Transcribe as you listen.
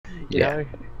Yeah.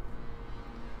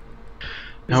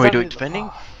 How are we doing defending?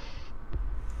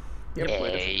 Yep,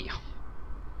 Yay.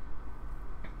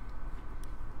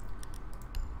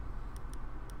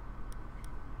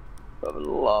 I would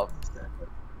love that.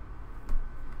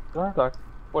 Like,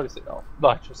 what is it? Oh,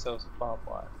 light yourselves with barbed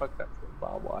wire. Fuck that for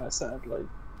barbed wire, sadly.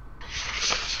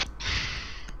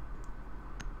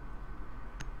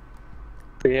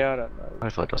 But yeah, I don't know.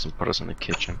 Hopefully it doesn't put us in the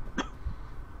kitchen.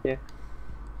 Yeah.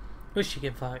 Wish you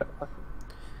could vote.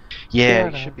 Yeah, I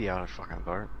you know. should be able to fucking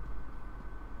vote.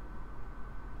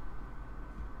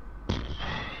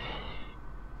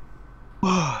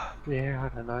 Yeah, I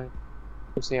don't know.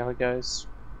 We'll see how it goes.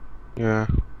 Yeah.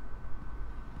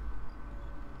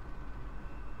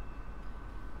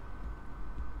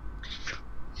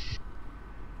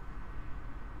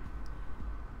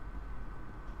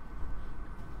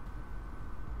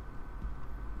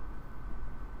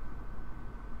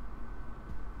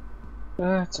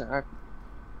 That's alright.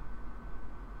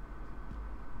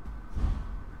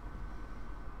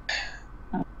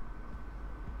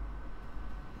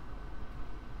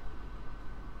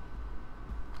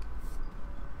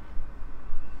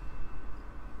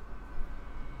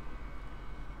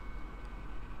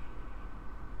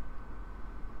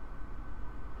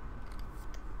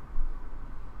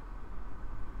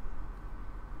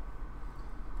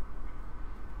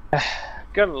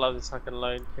 Gotta love this fucking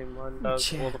load thing one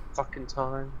does all the fucking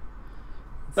time.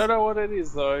 Don't know what it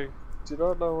is though. Do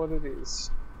not know what it is.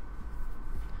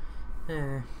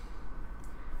 Yeah.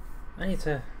 I need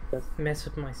to mess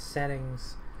with my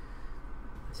settings.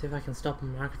 See if I can stop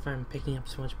my microphone picking up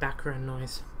so much background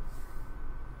noise.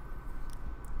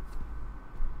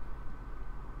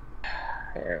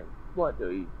 Yeah, might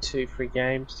do 2 free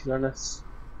games to be honest.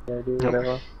 Yeah, do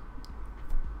whatever.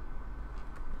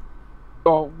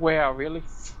 Oh wow, really?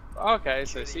 Okay,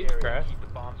 so Siege crash.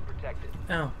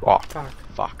 Oh, Oh, fuck.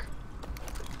 fuck.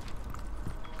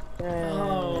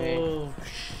 Oh,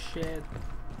 shit.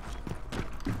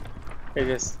 It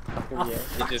just fucking, Oh, yeah, it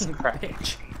fucking just crashed.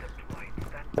 bitch.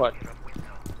 What?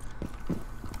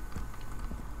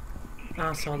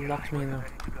 Oh, so it locked me in there.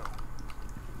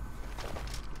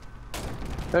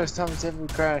 First time it's ever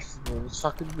crashed, it was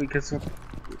fucking because of...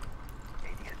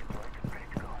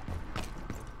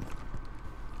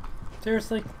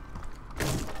 Seriously?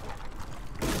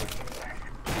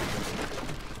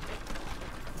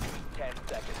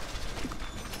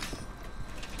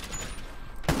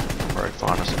 Alright,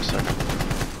 find us in a second.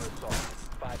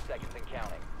 5 seconds and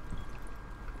counting.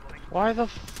 Why the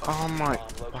oh my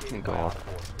fucking god.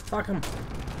 Fuck him.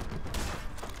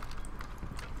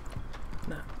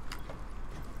 No.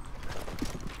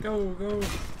 Go.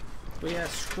 We are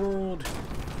screwed.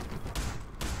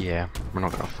 Yeah, we're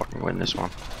not gonna fucking win this one.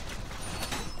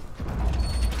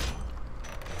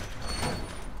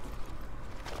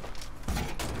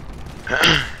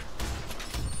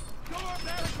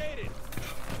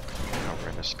 We're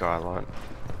in the skylight.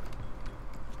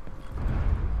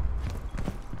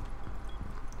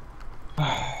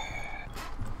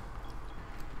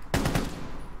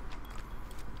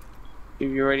 Have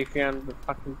you already found the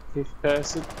fucking 5th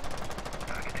person?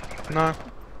 No.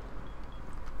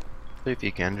 See if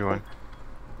you can join.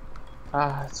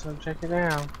 Ah, that's what I'm checking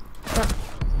out.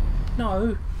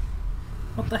 No.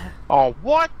 What the hell? Oh,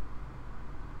 what?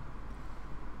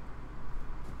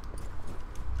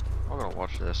 I'm gonna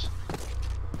watch this.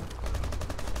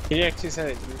 Can you actually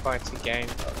say that you invite to game?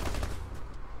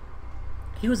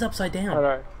 He was upside down. I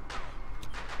know.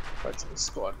 Invite to the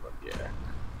squad, but yeah.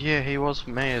 Yeah, he was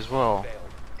for me as well.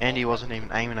 And he wasn't even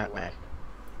aiming at me.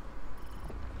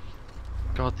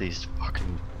 God, these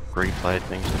fucking replay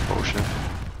things are bullshit.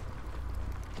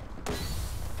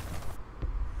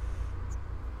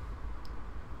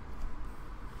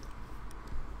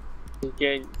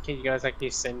 Can you guys actually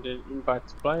send an invite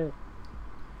to play?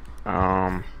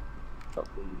 Probably,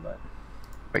 but...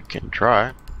 We can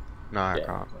try. No, I Yeah.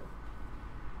 can't.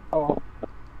 Oh,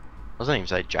 Doesn't even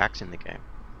say Jack's in the game.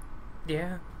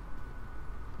 Yeah.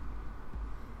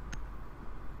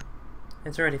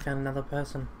 It's already found another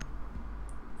person.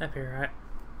 That'd be right.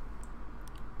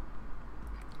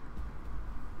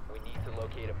 We need to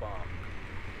locate a bomb.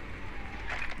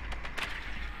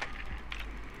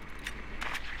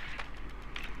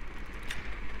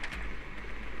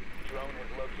 Drone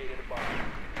has located a bomb.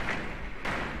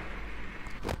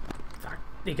 Fuck.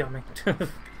 He got me.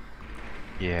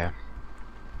 Yeah.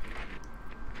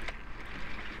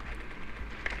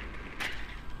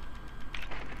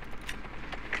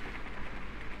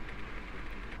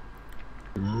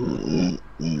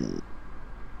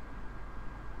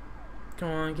 Come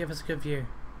on, give us a good view.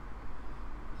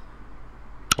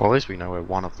 Well, at least we know where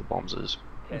one of the bombs is.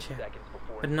 10 Yeah. seconds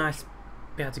before But nice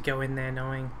be able to go in there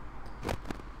knowing.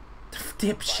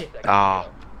 Dipshit! Ah,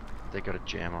 they got a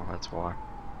jammer, that's why.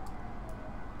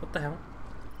 What the hell?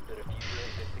 The diffuser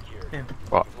has been secured. Yeah.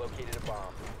 What? You've located a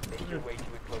bomb. Make your way to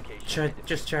its location.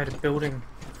 Just tried a building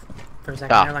for a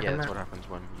second Ah, there, like yeah, I'm that's not. what happens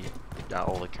when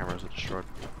all the cameras are destroyed.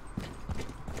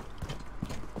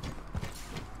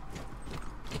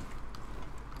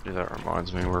 Dude, that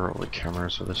reminds me, where are all the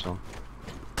cameras for this one?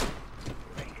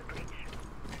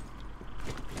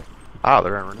 Ah,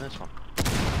 they're in this one.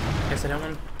 Guess I don't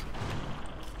want.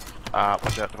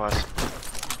 Watch out, device.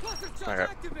 Okay,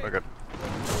 we're good.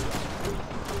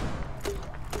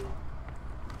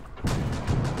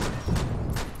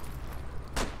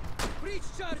 Breach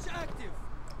charge active.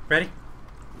 Ready?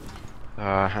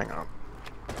 Hang on.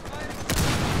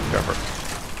 Go for it.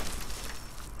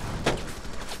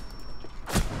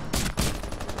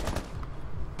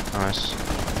 Nice.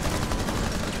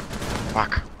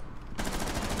 Fuck.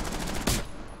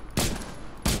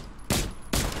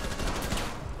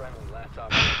 Friendly, last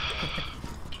operator standing.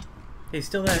 He's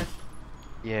still there.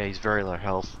 Yeah, he's very low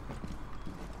health.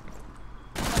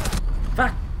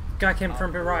 Fuck! Guy came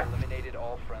from the right. Eliminated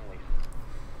all friendlies.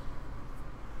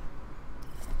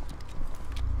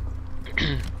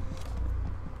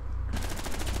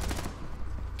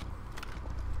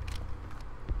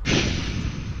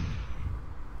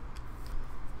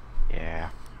 Yeah.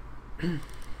 At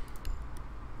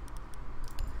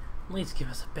least give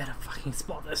us a better fucking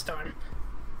spot this time.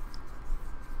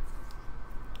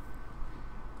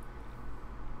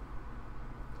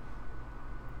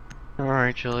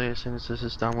 Alright, Chili, as soon as this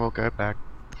is done, we'll go back.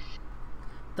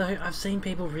 Though I've seen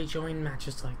people rejoin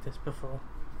matches like this before.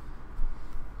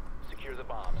 Secure the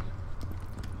bombs.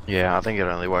 Yeah, I think it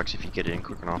only works if you get it in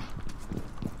quick enough.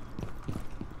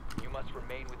 You must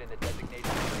remain within the designated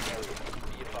area.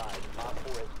 Be advised, Op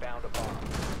 4 has found a bomb.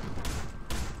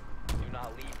 Do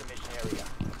not leave the mission area.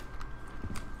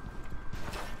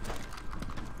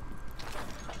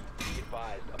 Be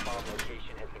advised, a bomb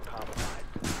location has been compromised.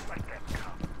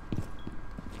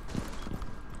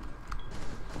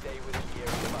 Stay within the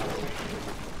area of operation.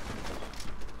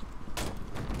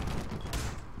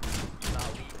 Do not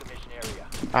leave the mission area.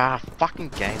 Ah, fucking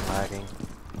game lagging.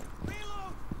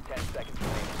 10 seconds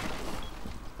remaining.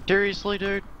 Seriously,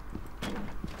 dude?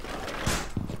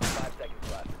 5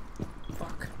 seconds left.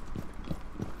 Fuck.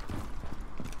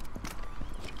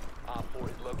 Op 4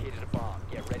 has located a bomb.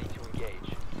 Get ready to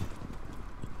engage.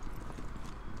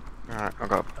 Alright, I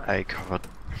got A covered.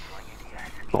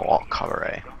 Oh, cover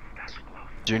A.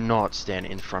 Do not stand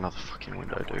in front of the fucking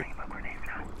window, dude.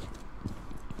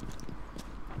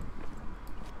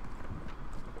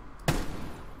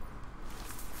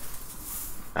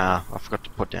 Ah, I forgot to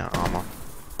put down armor.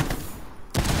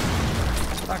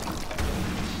 Fuck.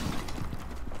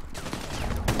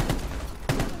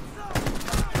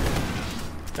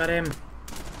 Got him.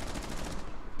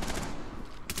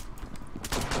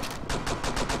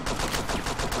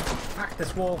 Fuck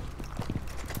this wall.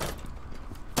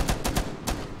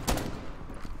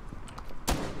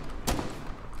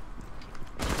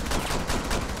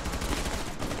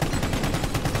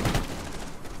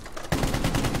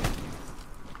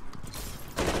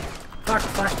 Fuck,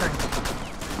 flashbang.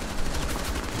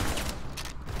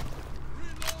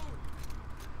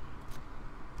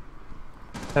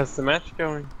 How's the match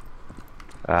going?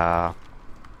 Well,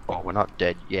 we're not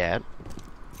dead yet.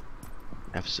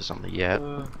 Emphasis on the yet.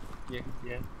 Yeah.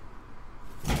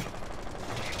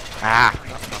 Ah!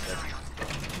 Not dead.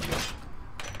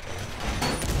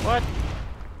 What?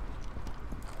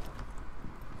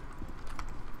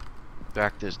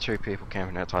 Back, there's two people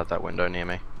camping outside that window near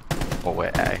me. Or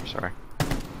we're A, sorry.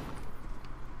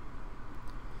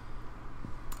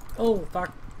 Oh,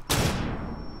 fuck.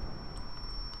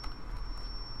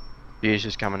 Fuse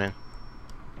is coming in.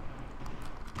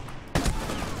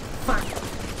 Fuck.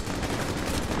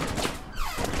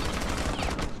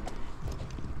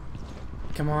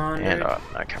 Come on, And dude.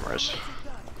 no cameras.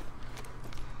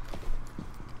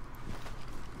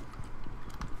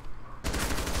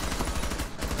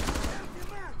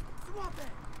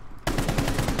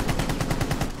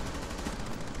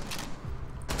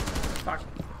 Fuck.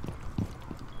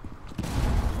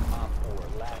 Op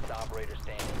 4, last operator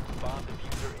standing. Bomb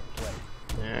diffuser in place.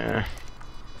 Yeah.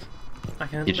 I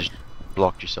can You just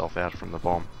blocked yourself out from the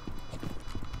bomb.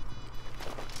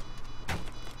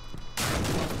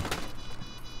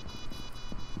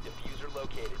 Diffuser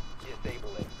located.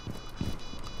 Disable it.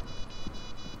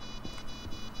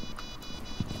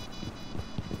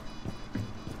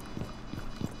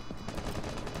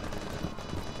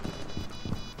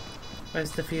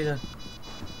 Where's the fuser?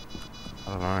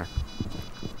 I don't know.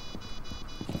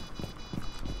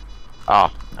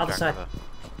 Ah, Other Jack side. River.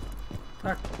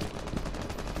 Fuck.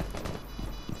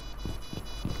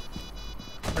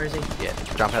 Where is he? Yeah,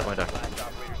 jump out the window. Last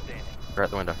operator standing. Go out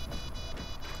the window.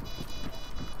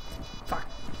 Fuck.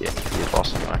 Yeah, he's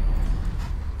boss anyway.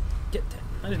 Get that.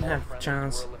 I didn't All have a friendlies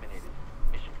chance. were eliminated.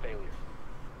 Mission failure.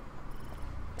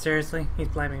 Seriously? He's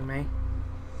blaming me.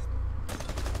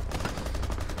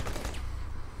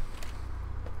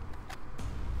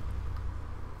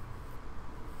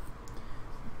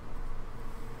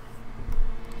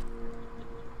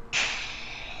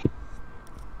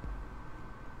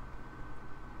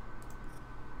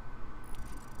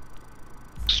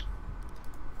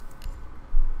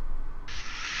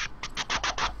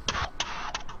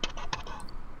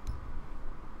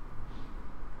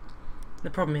 The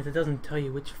problem is it doesn't tell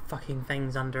you which fucking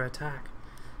thing's under attack.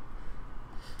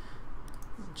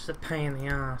 It's just a pain in the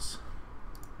ass.